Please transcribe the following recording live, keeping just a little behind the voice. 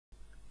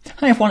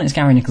Hi everyone, it's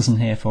Gary Nicholson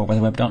here for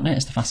weatherweb.net.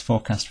 It's the fast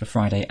forecast for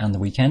Friday and the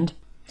weekend.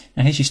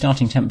 Now here's your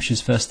starting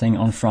temperatures first thing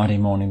on Friday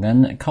morning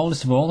then.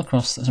 Coldest of all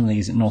across some of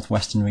these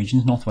northwestern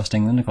regions, northwest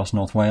England, across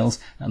North Wales,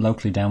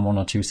 locally down 1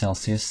 or 2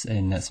 Celsius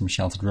in some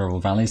sheltered rural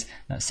valleys,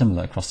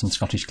 similar across some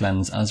Scottish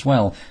glens as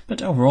well.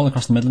 But overall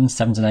across the Midlands,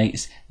 7s and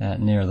 8s,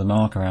 nearer the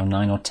mark, around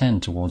 9 or 10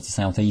 towards the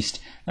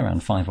southeast,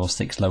 around 5 or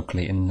 6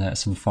 locally in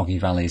some foggy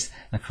valleys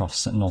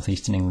across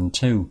northeastern England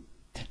too.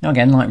 Now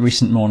again, like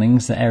recent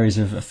mornings, the areas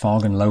of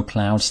fog and low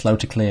cloud slow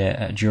to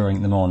clear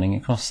during the morning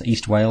across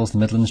East Wales, the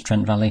Midlands,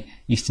 Trent Valley,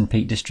 Eastern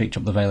Peak District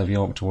up the Vale of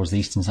York towards the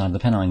eastern side of the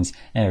Pennines.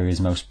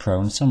 Areas most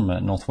prone, some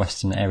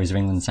northwestern areas of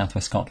England,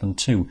 southwest Scotland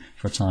too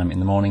for a time in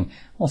the morning.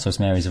 Also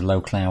some areas of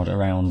low cloud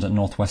around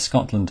northwest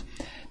Scotland.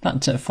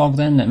 That fog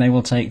then may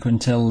well take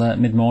until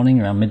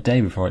mid-morning, around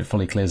midday, before it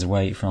fully clears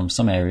away from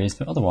some areas,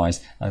 but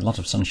otherwise a lot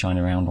of sunshine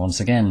around once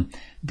again.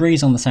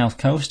 Breeze on the south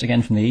coast,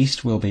 again from the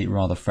east, will be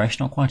rather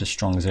fresh, not quite as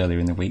strong as earlier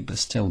in the week, but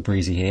still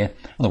breezy here.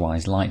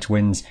 Otherwise light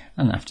winds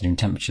and afternoon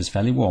temperatures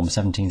fairly warm,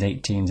 17s,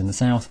 18s in the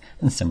south,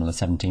 and similar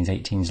 17s,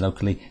 18s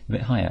locally, a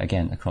bit higher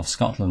again across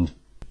Scotland.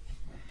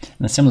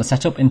 And a similar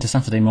setup into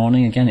Saturday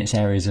morning. Again, it's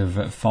areas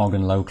of fog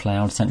and low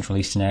cloud, central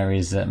eastern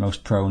areas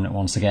most prone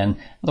once again.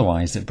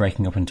 Otherwise,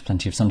 breaking up into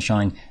plenty of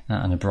sunshine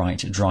and a bright,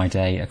 dry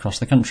day across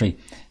the country.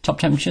 Top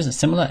temperatures are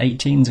similar,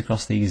 18s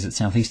across these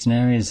southeastern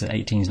areas,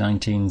 18s,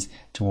 19s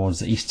towards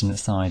the eastern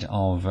side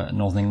of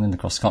northern England,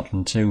 across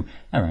Scotland too,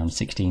 around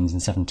 16s and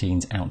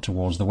 17s out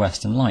towards the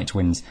west, and light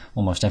winds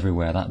almost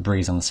everywhere. That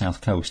breeze on the south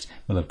coast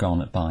will have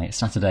gone by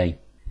Saturday.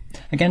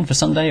 Again, for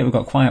Sunday, we've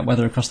got quiet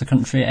weather across the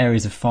country,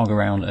 areas of fog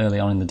around early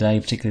on in the day,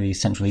 particularly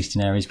central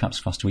eastern areas, perhaps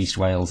across to East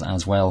Wales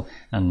as well,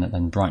 and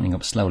then brightening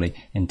up slowly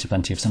into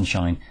plenty of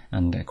sunshine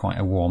and quite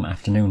a warm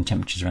afternoon,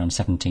 temperatures around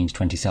 17 to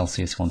 20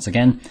 Celsius once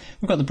again.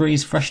 We've got the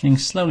breeze freshening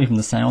slowly from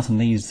the south, and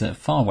these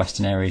far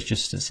western areas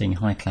just seeing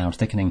high cloud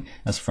thickening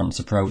as fronts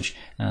approach,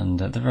 and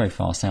the very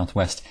far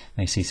southwest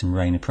may see some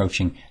rain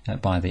approaching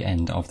by the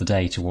end of the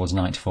day towards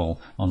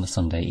nightfall on the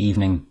Sunday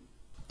evening.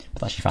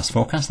 But that's your fast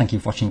forecast. Thank you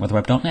for watching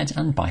weatherweb.net,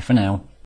 and bye for now.